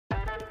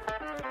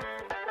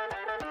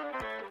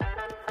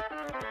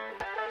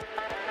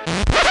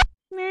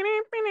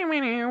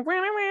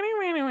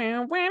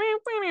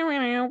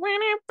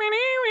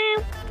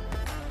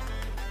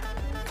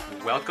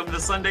welcome to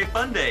Sunday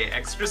Fun Day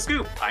Extra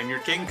Scoop. I'm your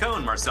King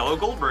Cone, Marcelo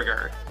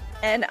Goldberger.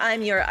 And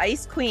I'm your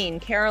Ice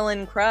Queen,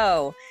 Carolyn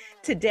Crow.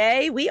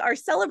 Today, we are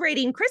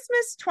celebrating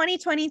Christmas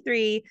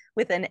 2023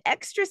 with an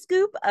extra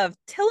scoop of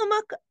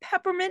Tillamook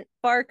Peppermint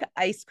Bark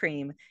Ice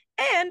Cream.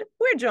 And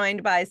we're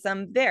joined by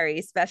some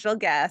very special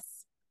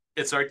guests.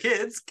 It's our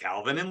kids,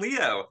 Calvin and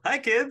Leo. Hi,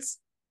 kids.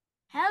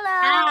 Hello.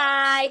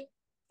 Hi.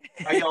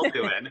 How y'all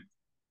doing?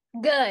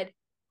 Good.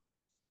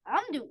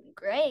 I'm doing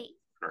great.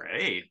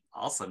 Great.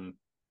 Awesome.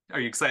 Are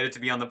you excited to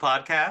be on the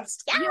podcast?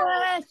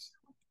 Yes.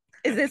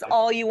 Is this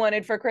all you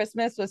wanted for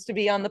Christmas, was to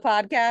be on the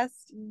podcast?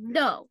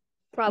 No,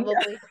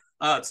 probably.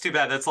 Oh, it's too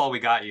bad. That's all we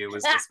got you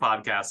was this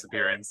podcast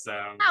appearance. So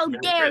How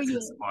Merry dare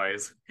Christmas, you.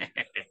 boys.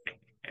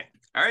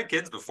 All right,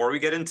 kids, before we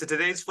get into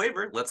today's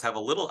flavor, let's have a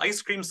little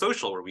ice cream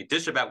social where we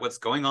dish about what's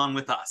going on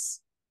with us.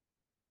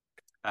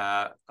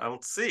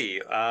 Let's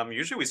see.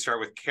 Usually we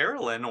start with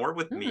Carolyn or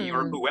with me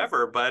or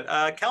whoever, but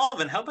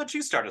Calvin, how about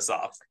you start us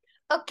off?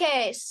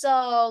 Okay,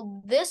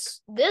 so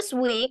this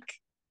week,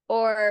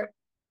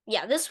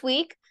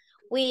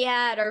 we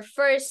had our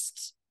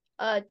first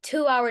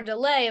 2-hour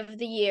delay of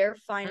the year,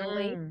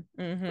 finally.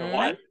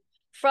 What?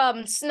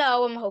 From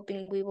snow. I'm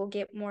hoping we will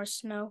get more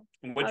snow.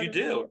 What'd you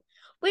do?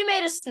 We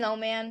made a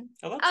snowman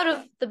out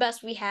of the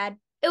best we had.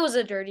 It was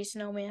a dirty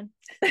snowman.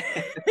 I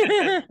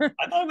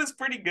thought it was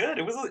pretty good.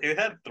 It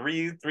had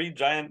three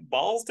giant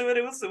balls to it.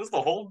 It was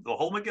the whole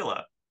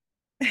Megillah.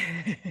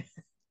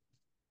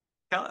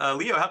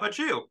 Leo, how about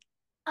you?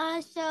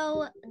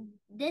 So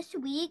this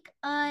week,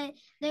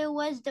 there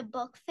was the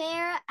book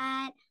fair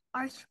at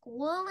our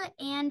school,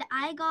 and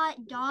I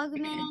got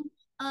Dogman,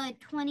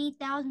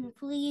 20,000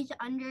 Fleas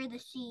Under the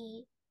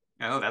Sea.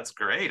 Oh, that's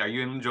great. Are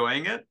you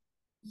enjoying it?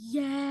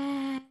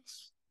 Yes.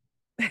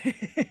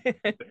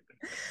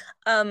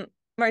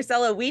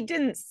 Marcelo, we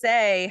didn't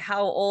say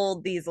how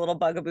old these little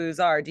bugaboos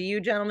are. Do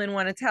you gentlemen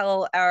want to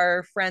tell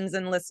our friends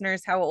and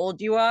listeners how old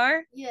you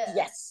are?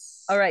 Yes.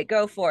 All right,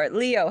 go for it.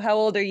 Leo, how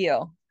old are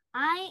you?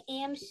 I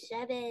am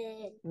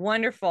 7.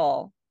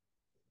 Wonderful.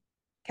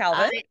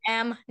 Calvin? I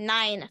am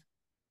 9.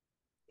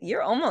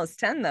 You're almost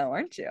 10 though,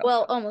 aren't you?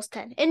 Well, almost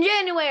 10. In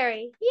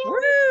January. Yeah.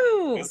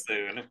 Woo!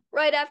 Soon.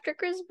 Right after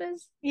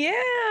Christmas.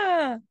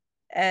 Yeah.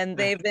 And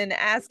they've been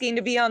asking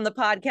to be on the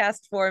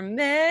podcast for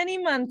many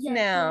months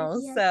now.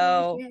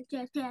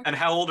 Yes. And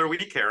how old are we,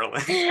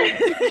 Carolyn?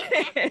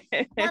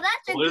 Now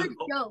that's a good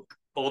joke.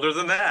 Older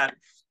than that.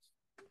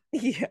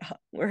 Yeah,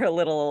 we're a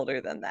little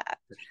older than that.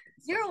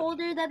 You're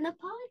older than the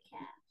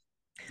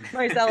podcast.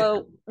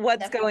 Marcelo,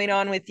 what's going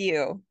on with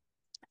you?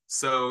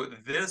 So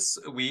this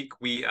week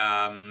we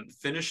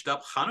finished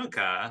up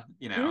Hanukkah.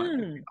 We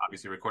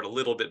obviously record a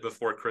little bit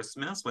before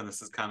Christmas when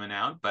this is coming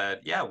out, but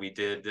yeah, we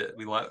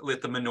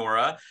lit the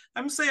menorah.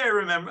 I'd say I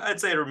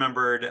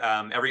remembered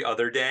every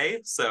other day.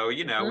 So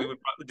we would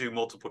probably do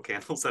multiple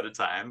candles at a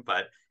time,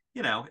 but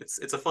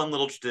it's a fun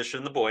little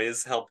tradition. The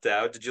boys helped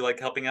out. Did you like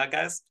helping out,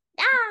 guys?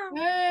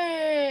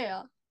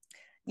 Yeah.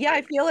 Yeah,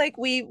 I feel like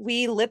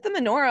we lit the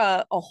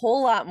menorah a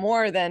whole lot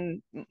more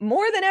than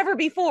ever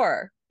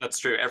before. That's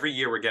true. Every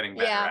year we're getting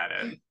better at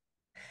it.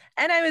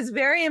 And I was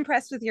very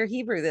impressed with your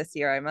Hebrew this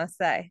year, I must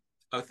say.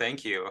 Oh,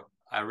 thank you.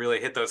 I really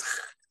hit those.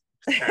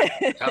 All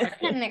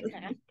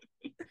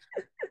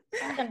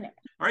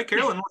right,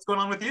 Carolyn, what's going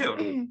on with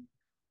you?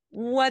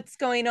 What's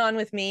going on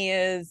with me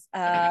is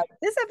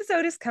this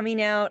episode is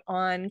coming out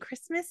on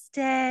Christmas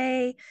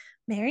Day.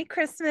 Merry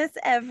Christmas,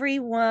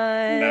 everyone.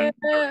 Merry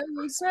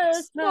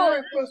Christmas.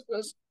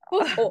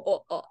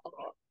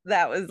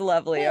 That was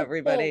lovely,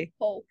 everybody.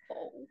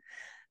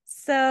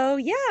 So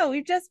yeah,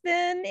 we've just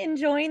been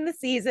enjoying the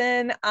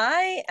season.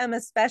 I am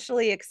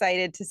especially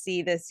excited to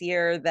see this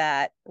year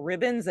that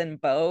ribbons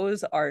and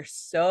bows are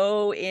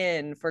so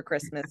in for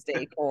Christmas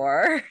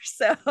decor.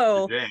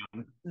 So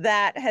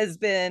that has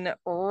been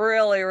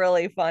really,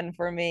 really fun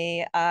for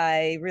me.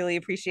 I really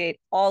appreciate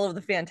all of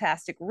the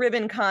fantastic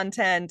ribbon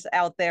content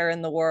out there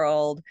in the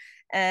world.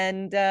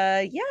 And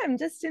I'm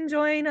just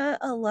enjoying a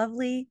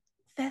lovely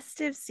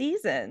festive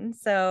season.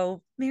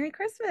 So Merry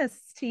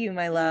Christmas to you,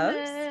 my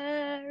loves.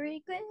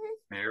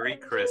 Merry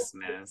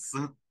Christmas.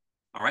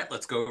 All right,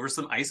 let's go over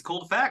some ice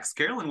cold facts.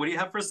 Carolyn, what do you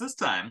have for us this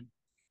time?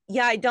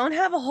 Yeah, I don't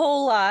have a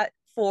whole lot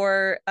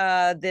for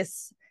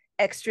this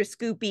extra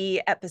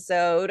scoopy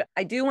episode.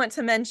 I do want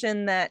to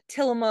mention that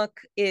Tillamook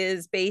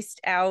is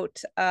based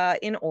out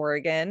in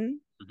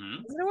Oregon.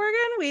 Is it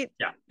Oregon?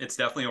 Yeah, it's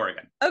definitely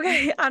Oregon.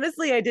 Okay,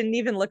 honestly, I didn't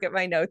even look at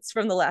my notes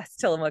from the last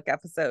Tillamook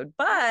episode,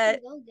 but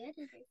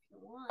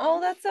oh,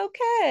 that's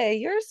okay.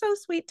 You're so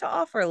sweet to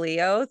offer,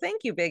 Leo.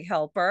 Thank you, big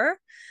helper.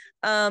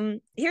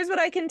 Here's what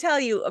I can tell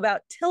you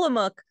about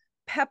Tillamook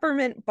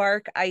Peppermint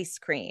Bark Ice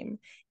Cream.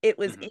 It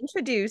was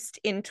introduced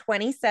in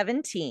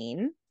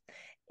 2017.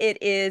 It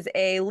is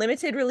a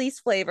limited release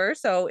flavor,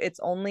 so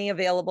it's only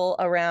available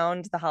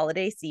around the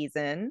holiday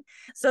season.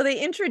 So they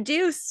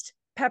introduced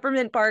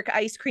peppermint bark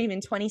ice cream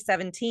in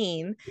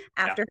 2017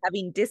 after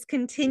having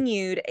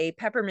discontinued a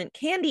peppermint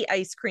candy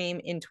ice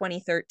cream in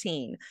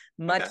 2013,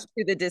 much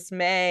to the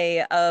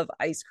dismay of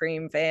ice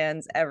cream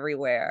fans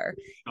everywhere,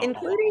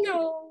 including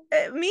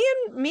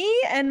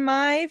me and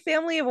my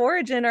family of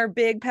origin are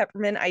big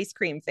peppermint ice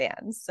cream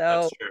fans. So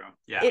that's true.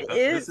 Yeah,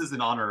 this is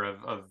in honor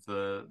of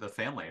the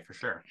family for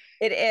sure.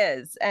 It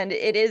is, and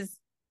it is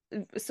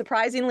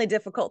surprisingly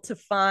difficult to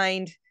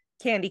find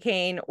candy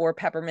cane or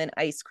peppermint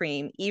ice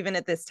cream even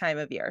at this time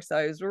of year. So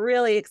I was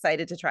really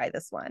excited to try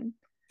this one.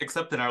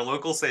 Except in our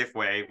local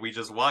Safeway, we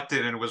just walked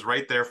in and it was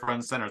right there front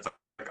and center. It's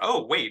like,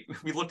 oh wait,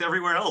 we looked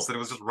everywhere else and it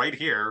was just right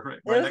here,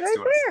 right next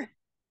to us.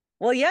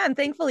 Well, yeah, and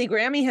thankfully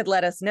Grammy had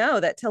let us know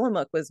that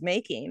Tillamook was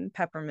making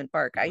peppermint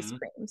bark ice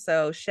cream.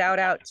 So shout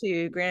out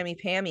to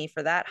Grammy Pammy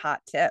for that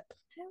hot tip.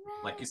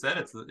 Like you said,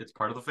 it's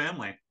part of the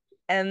family.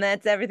 And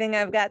that's everything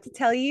I've got to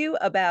tell you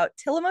about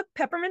Tillamook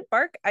peppermint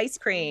bark ice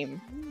cream.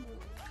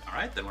 All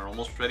right, then we're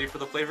almost ready for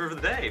the flavor of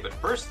the day. But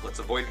first, let's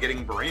avoid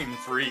getting brain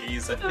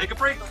freeze and take a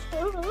break.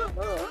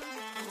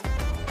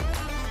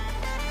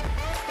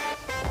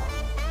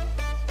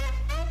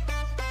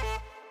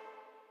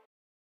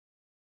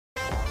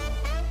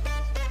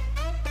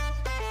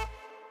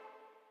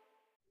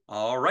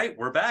 All right,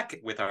 we're back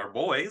with our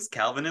boys,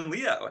 Calvin and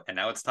Leo, and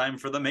now it's time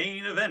for the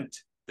main event.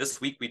 This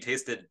week we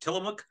tasted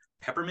Tillamook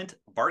peppermint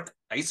bark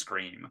ice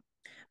cream.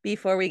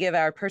 Before we give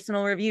our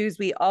personal reviews,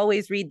 we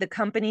always read the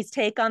company's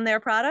take on their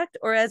product,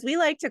 or as we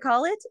like to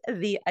call it,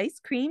 the ice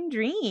cream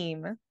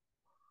dream.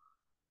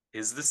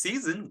 Is the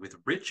season with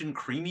rich and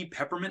creamy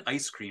peppermint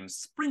ice cream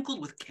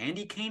sprinkled with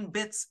candy cane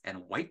bits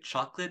and white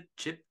chocolate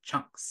chip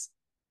chunks.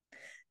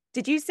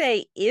 Did you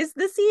say is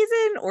the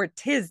season or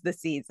tis the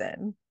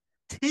season?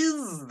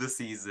 Tis the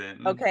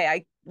season.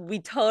 Okay, we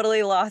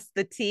totally lost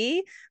the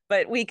T,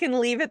 but we can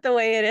leave it the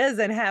way it is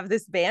and have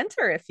this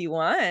banter if you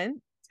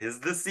want. Tis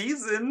the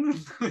season.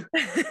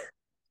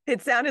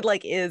 It sounded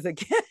like is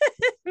again.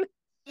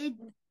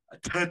 Tis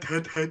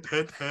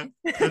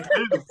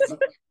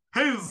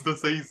the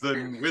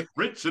season with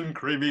rich and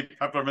creamy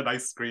peppermint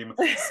ice cream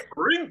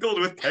sprinkled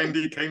with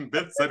candy cane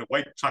bits and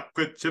white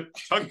chocolate chip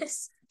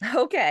chunks.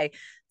 Okay.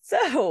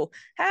 So,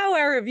 how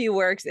our review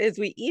works is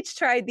we each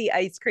tried the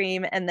ice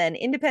cream and then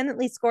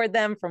independently scored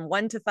them from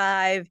 1 to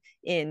 5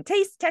 in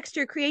taste,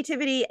 texture,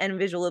 creativity, and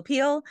visual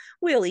appeal.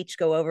 We'll each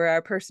go over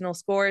our personal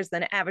scores,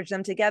 then average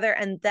them together,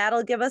 and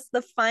that'll give us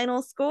the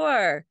final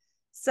score.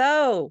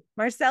 So,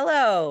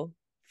 Marcelo,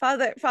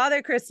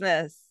 Father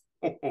Christmas,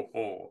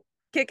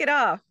 kick it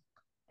off.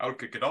 I'll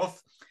kick it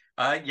off.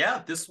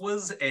 Yeah, this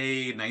was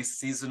a nice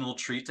seasonal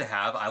treat to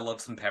have. I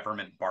love some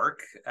peppermint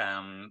bark,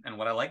 and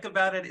what I like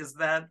about it is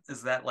that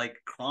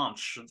like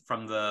crunch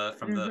from the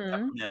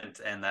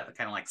peppermint and that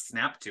kind of like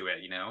snap to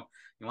it. You know,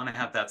 you want to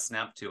have that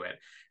snap to it.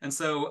 And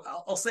so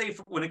I'll say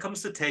when it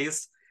comes to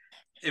taste,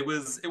 it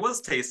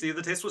was tasty.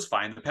 The taste was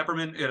fine. The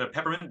peppermint, it had a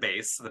peppermint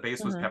base. The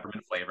base was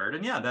peppermint flavored,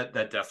 and yeah, that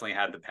definitely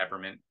had the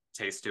peppermint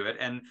taste to it.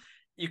 And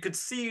you could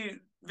see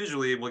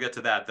visually, we'll get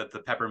to that the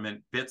peppermint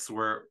bits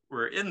were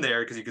in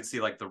there because you could see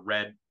like the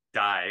red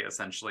dye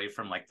essentially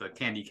from like the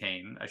candy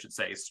cane, I should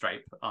say,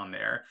 stripe on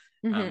there,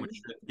 which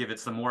should give it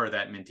some more of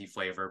that minty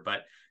flavor.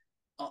 But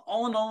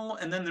all in all,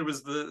 and then there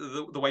was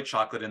the white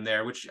chocolate in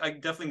there, which I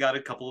definitely got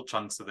a couple of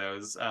chunks of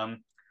those.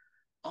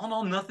 All in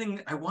all,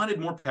 nothing. I wanted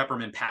more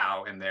peppermint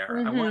pow in there.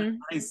 I wanted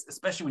nice,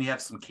 especially when you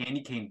have some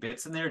candy cane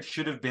bits in there. It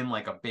should have been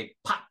like a big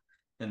pop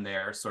in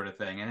there, sort of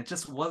thing. And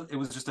it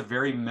was just a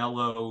very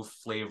mellow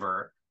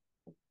flavor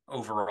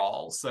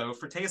overall. So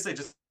for taste, I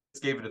just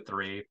gave it a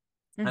 3.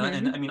 And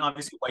I mean,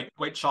 obviously,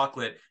 white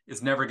chocolate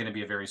is never going to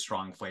be a very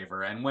strong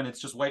flavor. And when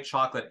it's just white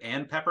chocolate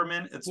and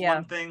peppermint, it's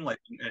one thing, like,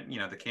 you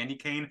know, the candy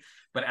cane.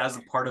 But as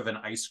a part of an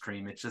ice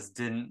cream, it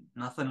just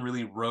nothing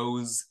really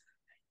rose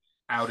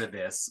out of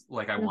this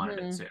like I wanted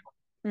it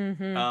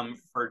to.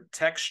 For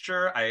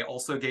texture, I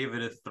also gave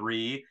it a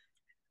 3.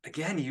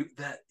 Again, you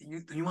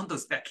want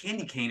that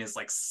candy cane is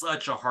like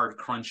such a hard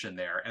crunch in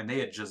there, and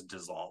they had just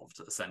dissolved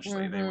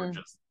essentially. They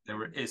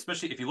were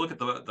especially if you look at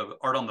the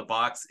art on the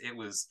box, it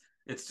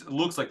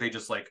looks like they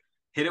just like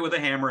hit it with a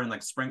hammer and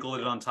like sprinkled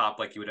it on top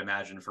like you would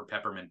imagine for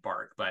peppermint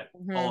bark, but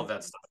all of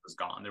that stuff was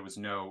gone. There was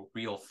no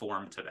real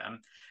form to them,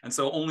 and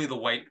so only the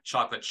white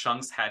chocolate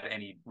chunks had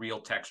any real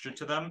texture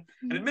to them.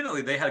 And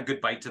admittedly, they had a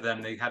good bite to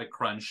them. They had a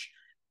crunch,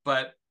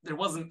 but there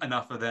wasn't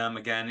enough of them.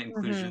 Again,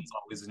 inclusion is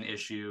always an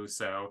issue,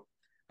 so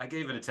I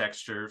gave it a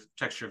texture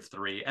of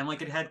 3, and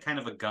like it had kind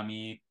of a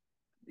gummy.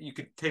 You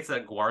could taste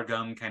that guar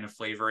gum kind of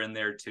flavor in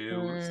there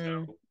too.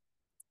 So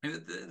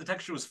the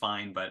texture was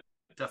fine, but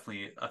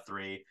definitely a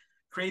 3.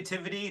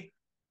 Creativity,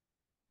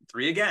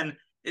 3 again.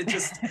 It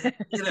just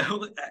you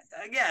know,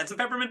 yeah, it's a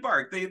peppermint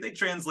bark. They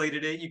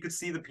translated it. You could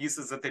see the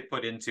pieces that they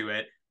put into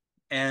it,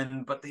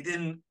 but they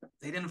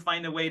didn't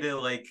find a way to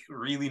like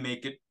really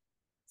make it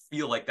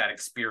feel like that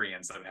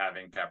experience of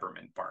having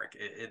peppermint bark.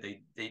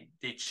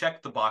 They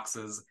checked the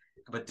boxes,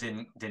 but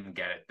didn't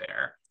get it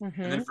there.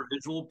 And then for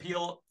visual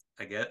appeal,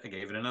 I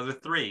gave it another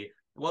 3. It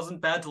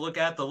wasn't bad to look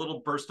at. The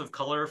little burst of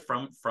color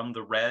from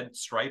the red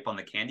stripe on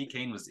the candy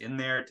cane was in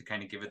there to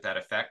kind of give it that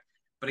effect.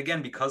 But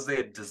again, because they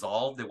had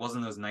dissolved, it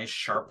wasn't those nice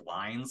sharp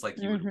lines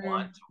like you would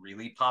want to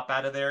really pop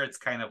out of there. It's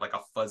kind of like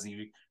a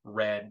fuzzy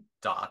red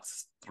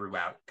dots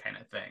throughout kind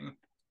of thing.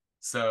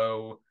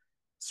 So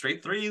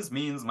straight threes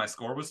means my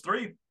score was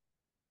 3.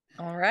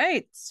 All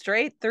right,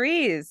 straight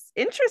threes.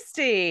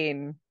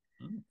 Interesting.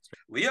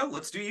 Leo,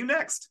 let's do you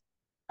next.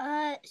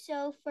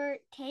 So for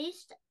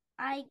taste,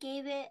 I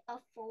gave it a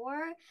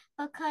 4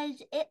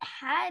 because it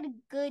had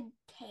good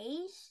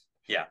taste.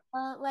 Yeah.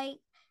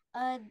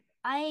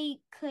 I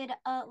could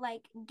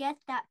like get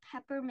that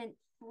peppermint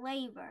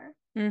flavor.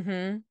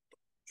 Mm-hmm.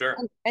 Sure.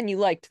 And you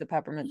liked the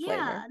peppermint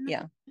flavor. And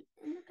the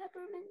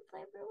peppermint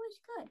flavor was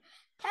good.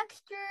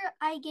 Texture,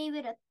 I gave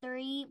it a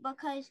 3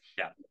 because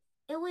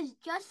it was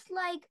just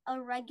like a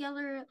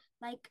regular,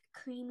 like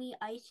creamy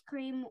ice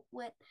cream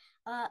with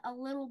a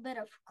little bit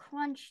of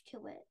crunch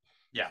to it.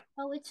 Yeah.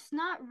 So it's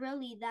not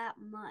really that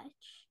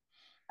much.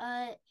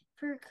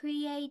 For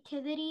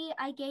creativity,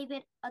 I gave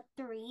it a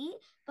 3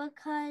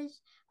 because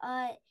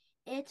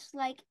it's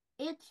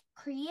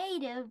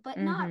creative, but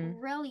not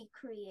really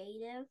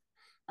creative.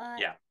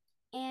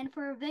 And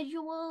for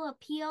visual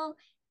appeal,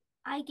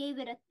 I gave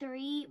it a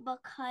 3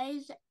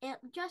 because it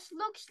just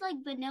looks like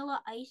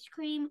vanilla ice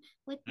cream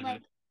with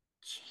like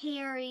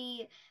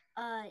cherry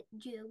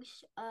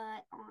juice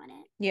on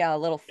it. Yeah, a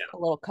little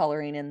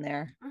coloring in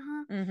there.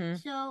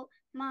 So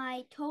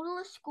my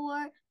total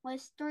score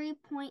was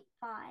 3.5.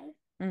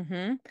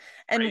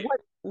 And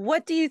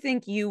what do you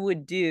think you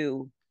would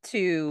do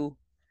to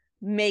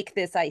make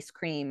this ice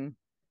cream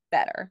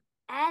better?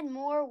 Add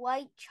more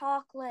white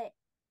chocolate.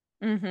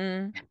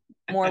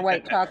 More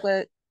white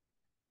chocolate.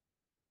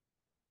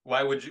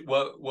 Why would you?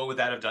 What would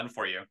that have done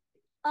for you?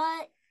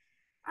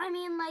 I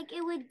mean, like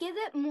it would give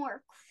it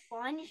more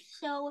crunch,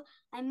 so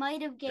I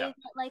might have gave it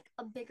like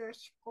a bigger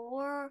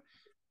score.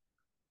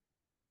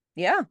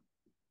 Yeah.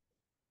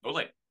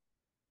 Totally.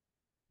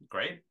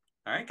 Great.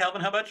 All right,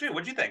 Calvin, how about you?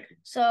 What'd you think?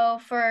 So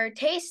for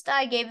taste,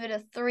 I gave it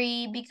a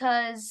 3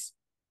 because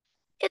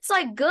it's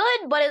like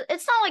good, but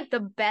it's not like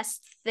the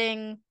best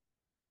thing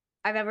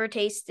I've ever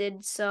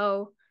tasted.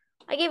 So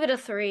I gave it a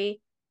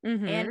 3.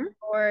 And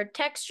for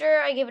texture,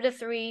 I gave it a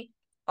 3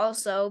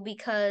 also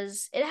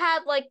because it had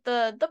like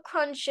the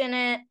crunch in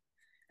it,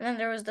 and then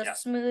there was the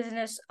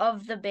smoothness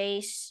of the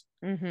base.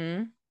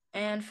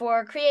 And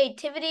for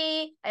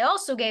creativity, I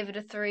also gave it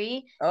a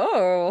 3.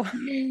 Oh.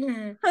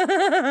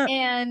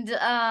 And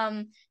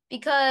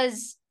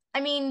because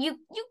I mean you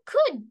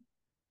could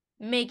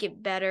make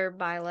it better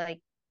by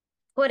like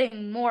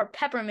putting more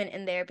peppermint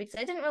in there because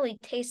I didn't really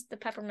taste the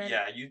peppermint.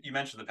 Yeah, you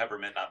mentioned the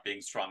peppermint not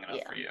being strong enough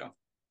for you.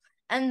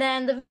 And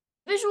then the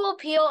visual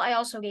appeal, I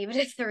also gave it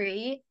a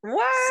 3.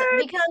 What?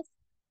 Because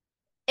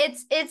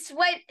it's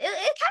white. It kind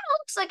of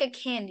looks like a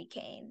candy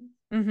cane,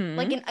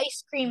 like an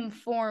ice cream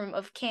form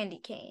of candy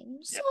cane.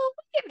 So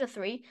I gave it a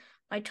 3.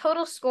 My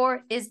total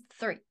score is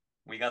 3.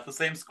 We got the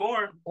same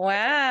score.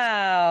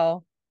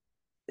 Wow.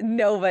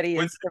 Nobody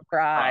is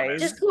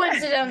surprised. Just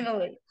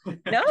coincidentally.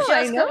 No, just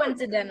I know.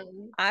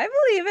 Coincidentally. I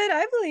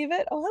believe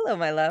it. Oh, hello,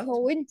 my love.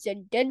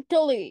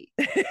 Coincidentally.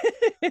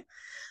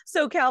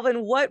 So,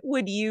 Calvin, what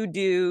would you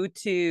do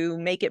to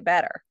make it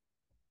better?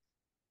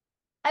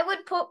 I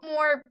would put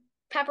more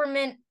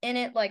peppermint in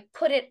it, like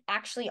put it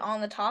actually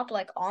on the top,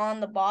 like on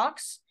the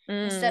box,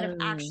 instead of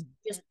actually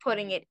just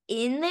putting it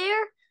in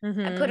there.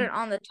 I put it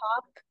on the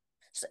top,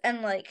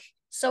 and like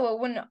so it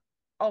wouldn't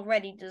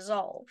already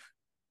dissolve.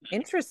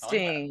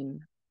 Interesting.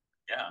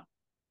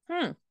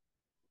 Yeah.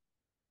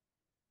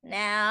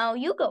 Now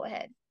you go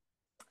ahead.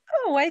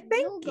 Oh, I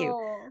thank you.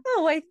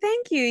 Oh, I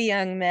thank you,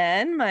 young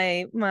men,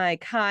 my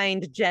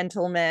kind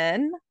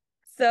gentlemen.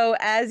 So,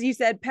 as you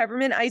said,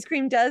 peppermint ice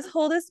cream does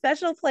hold a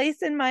special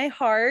place in my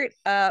heart.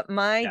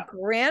 My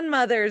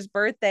grandmother's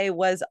birthday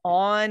was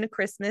on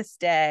Christmas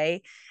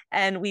Day,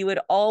 and we would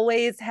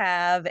always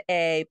have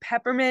a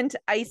peppermint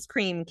ice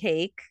cream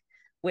cake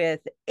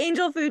with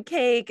angel food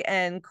cake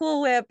and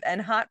Cool Whip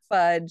and hot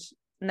fudge.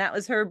 And that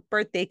was her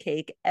birthday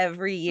cake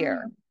every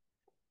year.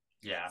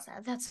 Yeah.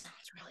 That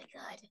sounds really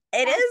good.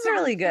 It is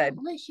really good.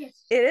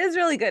 Delicious. It is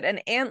really good.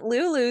 And Aunt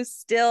Lulu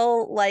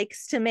still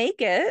likes to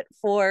make it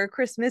for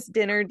Christmas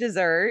dinner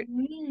dessert.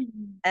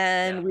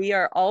 And we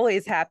are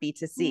always happy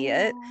to see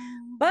it.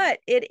 But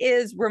it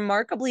is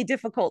remarkably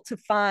difficult to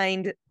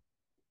find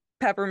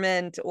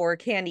peppermint or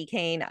candy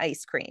cane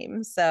ice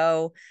cream.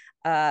 So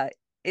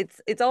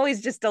it's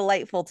always just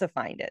delightful to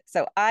find it.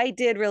 So I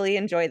did really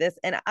enjoy this.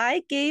 And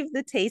I gave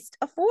the taste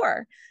a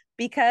 4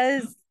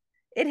 because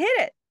it hit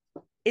it.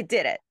 It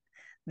did it.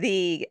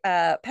 The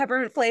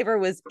peppermint flavor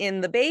was in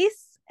the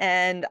base,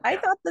 and I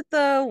thought that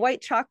the white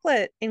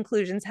chocolate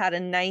inclusions had a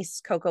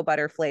nice cocoa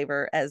butter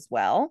flavor as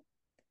well.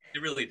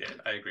 It really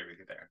did. I agree with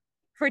you there.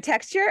 For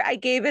texture, I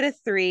gave it a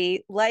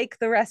 3. Like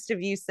the rest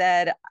of you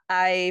said,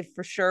 I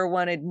for sure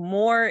wanted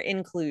more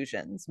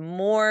inclusions,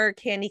 more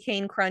candy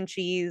cane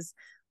crunchies,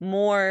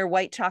 more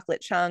white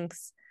chocolate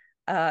chunks.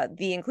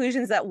 The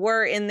inclusions that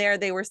were in there,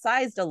 they were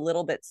sized a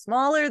little bit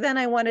smaller than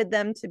I wanted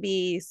them to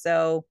be.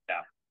 So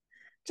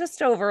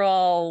just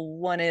overall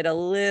wanted a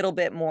little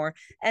bit more.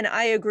 And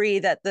I agree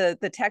that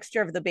the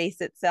texture of the base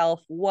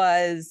itself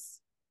was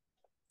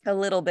a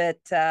little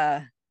bit,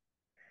 I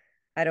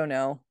don't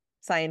know,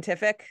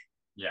 scientific.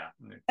 Yeah.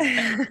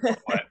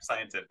 What?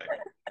 Scientific.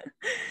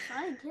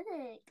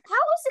 Scientific. How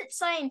is it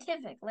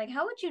scientific? Like,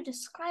 how would you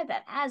describe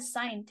that as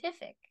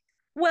scientific?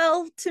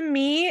 Well, to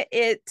me,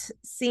 it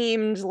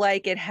seemed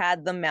like it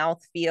had the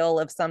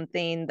mouthfeel of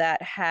something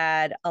that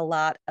had a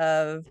lot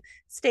of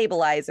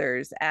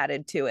stabilizers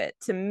added to it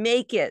to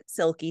make it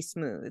silky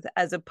smooth,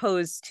 as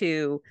opposed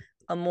to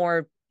a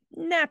more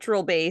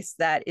natural base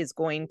that is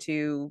going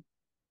to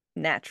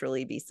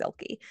naturally be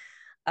silky.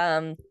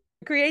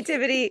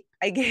 Creativity,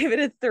 I gave it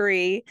a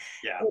 3.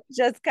 Yeah. It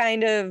just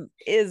kind of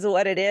is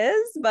what it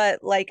is.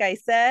 But like I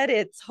said,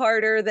 it's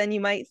harder than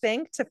you might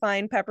think to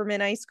find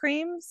peppermint ice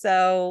cream.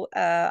 So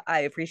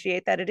I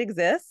appreciate that it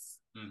exists.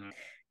 Mm-hmm.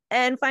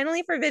 And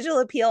finally, for visual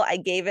appeal, I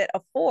gave it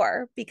a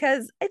 4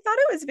 because I thought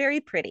it was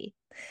very pretty.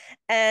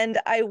 And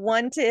I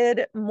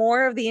wanted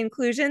more of the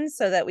inclusion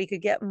so that we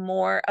could get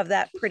more of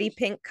that pretty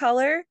pink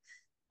color.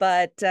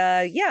 But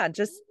yeah,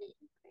 just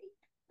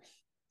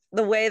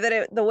the way that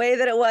it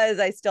was,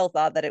 I still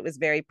thought that it was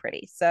very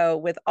pretty. So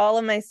with all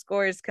of my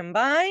scores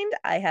combined,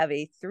 I have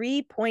a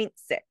 3.6.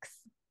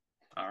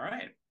 All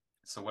right.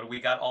 So what do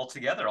we got all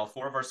together? All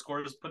 4 of our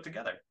scores put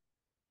together.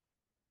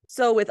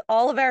 So with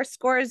all of our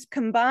scores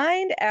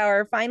combined,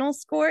 our final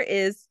score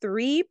is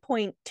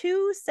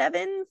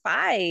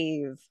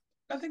 3.275.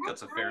 I think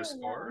that's a fair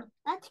score.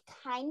 That's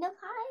kind of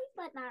high,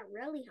 but not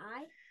really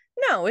high.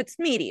 No, it's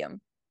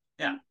medium.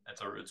 Yeah,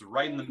 it's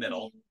right in the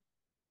middle.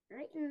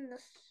 Right in the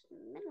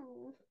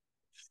middle.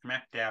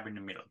 Smack dab in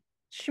the middle.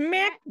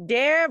 Smack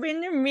dab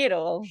in the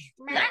middle.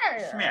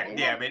 Smack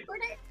dab it.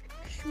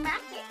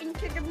 Smack it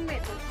into the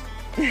middle.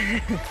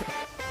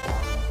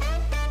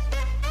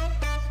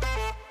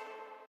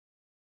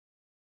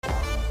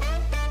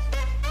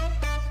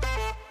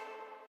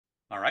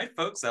 All right,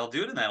 folks, that'll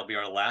do it, and that'll be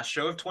our last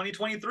show of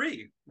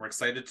 2023. We're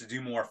excited to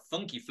do more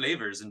funky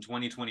flavors in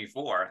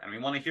 2024, and we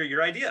want to hear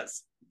your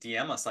ideas.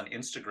 DM us on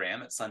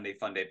Instagram at Sunday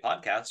Funday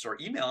Podcast or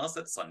email us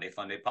at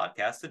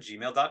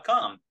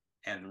sundayfundaypodcast@gmail.com.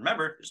 And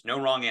remember, there's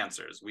no wrong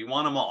answers. We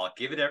want them all.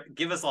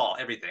 Give us all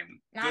everything.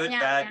 Good,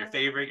 bad, your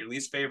favorite, your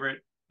least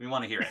favorite. We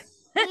want to hear it.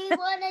 We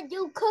want to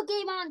do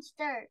Cookie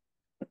Monster.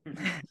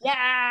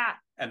 Yeah.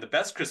 And the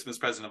best Christmas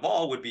present of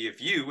all would be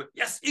if you,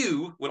 yes,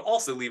 you, would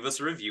also leave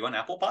us a review on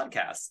Apple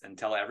Podcasts and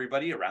tell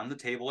everybody around the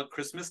table at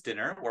Christmas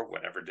dinner or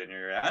whatever dinner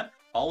you're at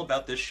all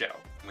about this show.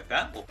 And with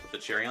that, we'll put the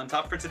cherry on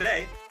top for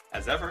today.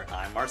 As ever,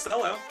 I'm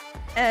Marcelo.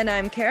 And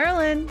I'm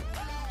Carolyn.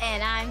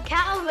 And I'm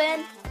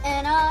Calvin.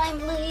 And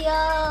I'm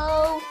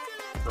Leo.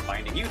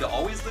 Reminding you to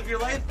always live your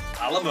life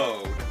a la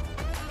mode.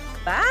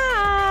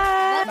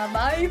 Bye.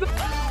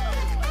 Bye-bye.